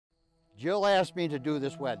Jill asked me to do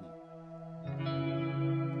this wedding,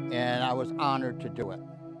 and I was honored to do it.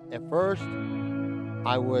 At first,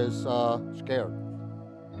 I was scared.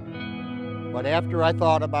 But after I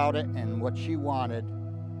thought about it and what she wanted,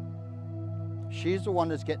 she's the one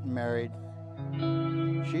that's getting married.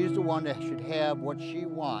 She's the one that should have what she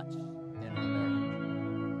wants in her marriage.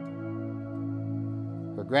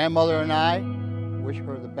 Her grandmother and I wish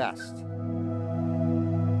her the best.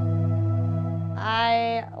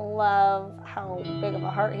 I love how big of a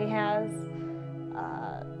heart he has.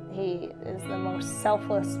 He is the most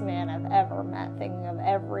selfless man I've ever met, thinking of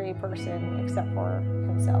every person except for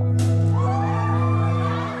himself.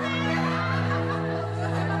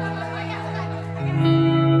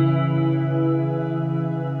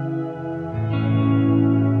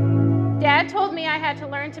 Dad told me I had to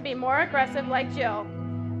learn to be more aggressive like Jill,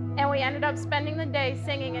 and we ended up spending the day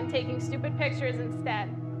singing and taking stupid pictures instead.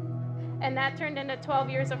 And that turned into 12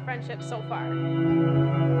 years of friendship so far.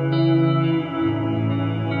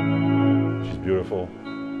 She's beautiful.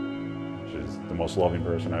 She's the most loving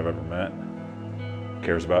person I've ever met.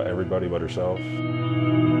 Cares about everybody but herself. A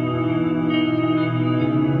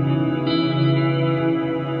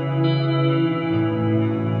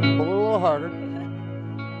little harder.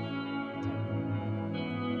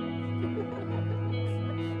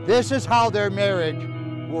 This is how their marriage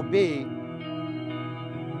will be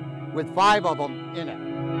with 5 of them in it.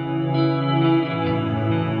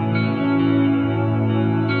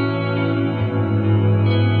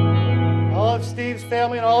 All of Steve's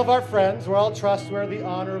family and all of our friends, we're all trustworthy,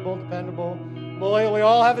 honorable, dependable, loyal. We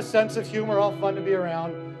all have a sense of humor, all fun to be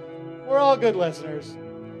around. We're all good listeners.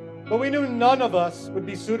 But we knew none of us would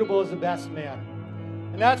be suitable as the best man.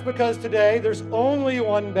 And that's because today there's only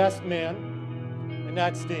one best man, and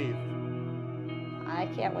that's Steve. I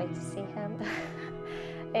can't wait to see him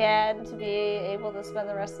and to be able to spend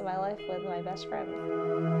the rest of my life with my best friend.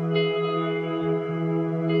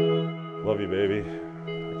 Love you, baby.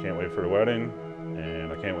 I can't wait for the wedding,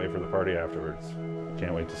 and I can't wait for the party afterwards.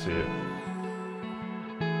 Can't wait to see you.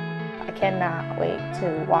 I cannot wait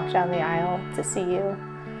to walk down the aisle to see you.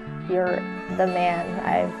 You're the man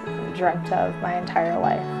I've dreamt of my entire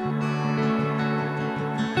life.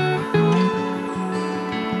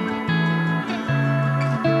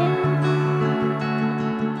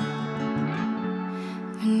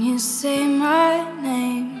 When you say my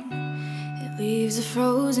name, it leaves a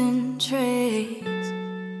frozen trace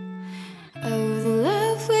of the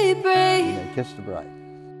love we break. And kiss the bride.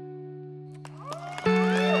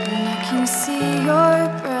 And I can see your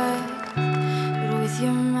breath, but with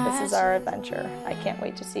your magic. This is our adventure. I can't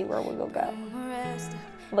wait to see where we will go.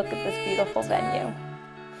 Look at this beautiful venue.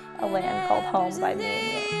 A land called home by me and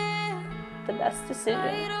you. The best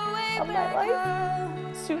decision of my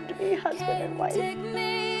life. Soon to be husband and wife.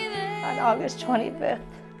 On August 25th,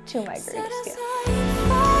 to my greatest gift.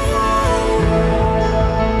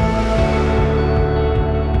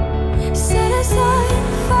 Set us on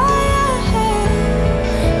fire.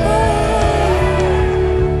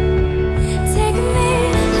 Take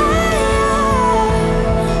me higher.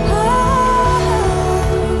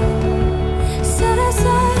 Set us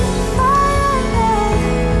on fire.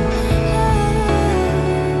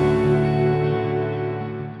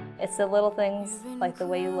 It's the little things like the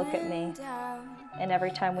way you look at me, and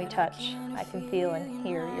every time we touch, I can feel and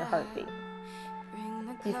hear your heartbeat.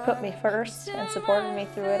 You've put me first and supported me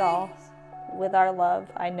through it all. With our love,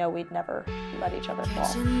 I know we'd never let each other fall.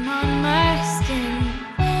 On my skin,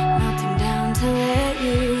 melting down to let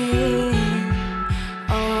you in.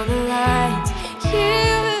 All the lights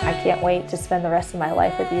I can't wait to spend the rest of my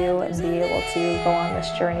life with you and be able to go on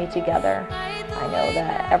this journey together. I know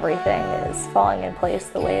that everything is falling in place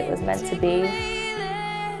the way it was meant to be,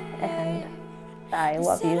 and I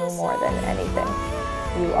love you more than anything.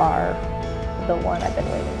 You are the one I've been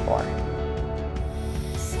waiting for.